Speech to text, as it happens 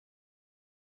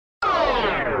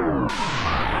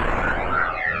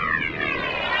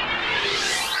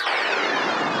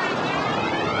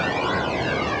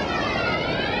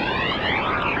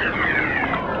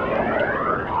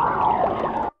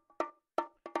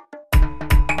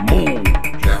move,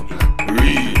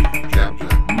 real,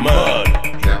 mad,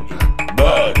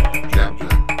 bad.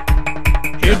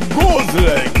 It goes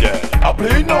like that. I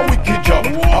play no wicked job, I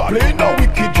play no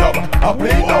wicked job, I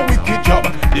play no wicked job.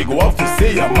 They go off to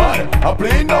say I'm mad. I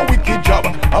play no wicked job,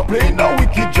 I play no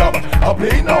wicked job, I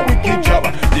play no wicked job.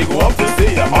 They go off to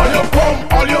say I'm mad. All you come,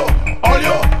 all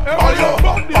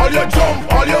you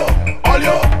jump, all you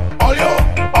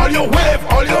wave,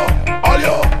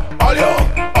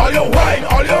 all you wine,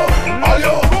 all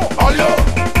you.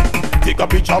 Take a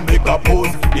picture, make a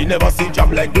pose. They never see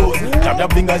jab like those.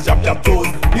 Jab fingers, jab toes.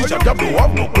 This jab don't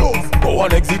have no clothes. Go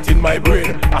on exit in my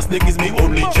brain. A snake is me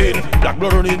only chain. Black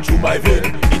blood running through my vein.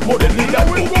 It more deadly than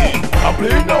cocaine. I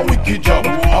play no wicked job,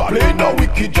 I play no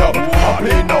wicked job, I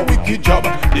play no wicked job.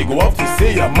 They go off to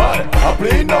say I'm mad. I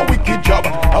play no wicked job,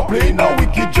 I play no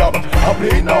wicked job, I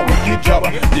play no wicked job.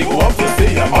 They go off to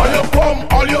say I'm mad. All you come,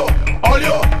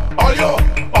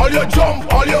 all you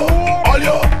jump, all you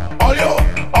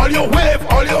wave,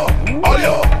 all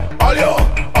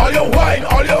you wine,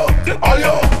 all you.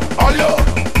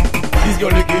 This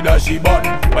girl liquid as she bun,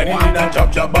 whining in a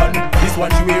chop bun. This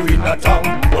one she wearing a tongue,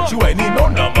 but she whining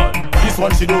on a man. This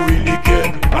one she don't really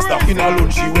care. A stocking alone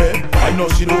she wear. I know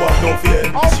she don't have no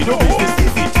fear. She don't business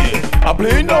if it here. I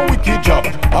play no wicked job,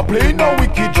 I play no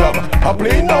wicked job, I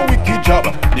play no wicked job.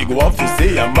 They go off to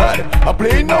say I'm mad. I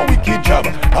play no wicked job,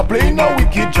 I play no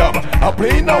wicked job, I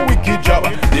play no wicked job.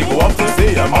 They go off to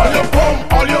say I'm mad. All you come,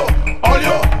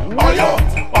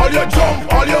 all you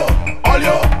jump, all you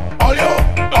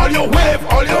wave,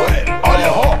 all you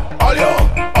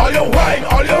wine,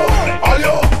 all you.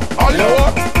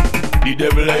 The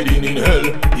devil hiding in hell,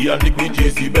 he and the Queen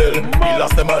Jezebel. The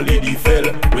last time a lady fell,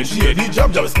 when she had the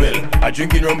jab spell. I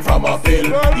drinking rum from a pail,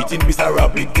 eating piece of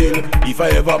rabbit tail. If I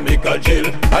ever make a jail,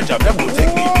 a jab go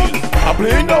take me ill. I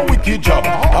play no wicked job,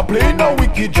 I play no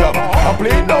wicked job, I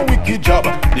play no wicked job.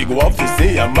 They go off to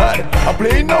say I'm mad. I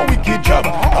play no wicked job,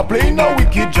 I play no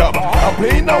wicked job, I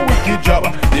play no wicked job.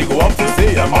 They go off to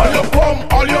say I'm mad. All you come,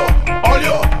 all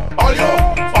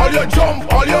you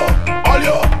jump, all you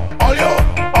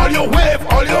wave,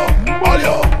 all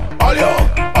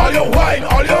you wine,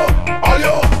 all you.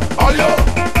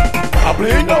 I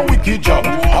play no wicked job,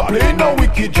 I play no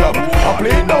wicked job, I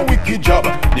play no wicked job.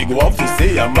 They go off to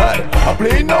say I'm mad. I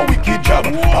play no wicked job,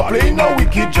 I play no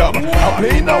wicked job, I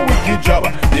play no wicked job.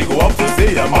 They go off to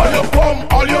say I'm mad. All you come,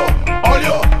 all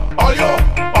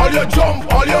you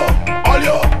jump, all you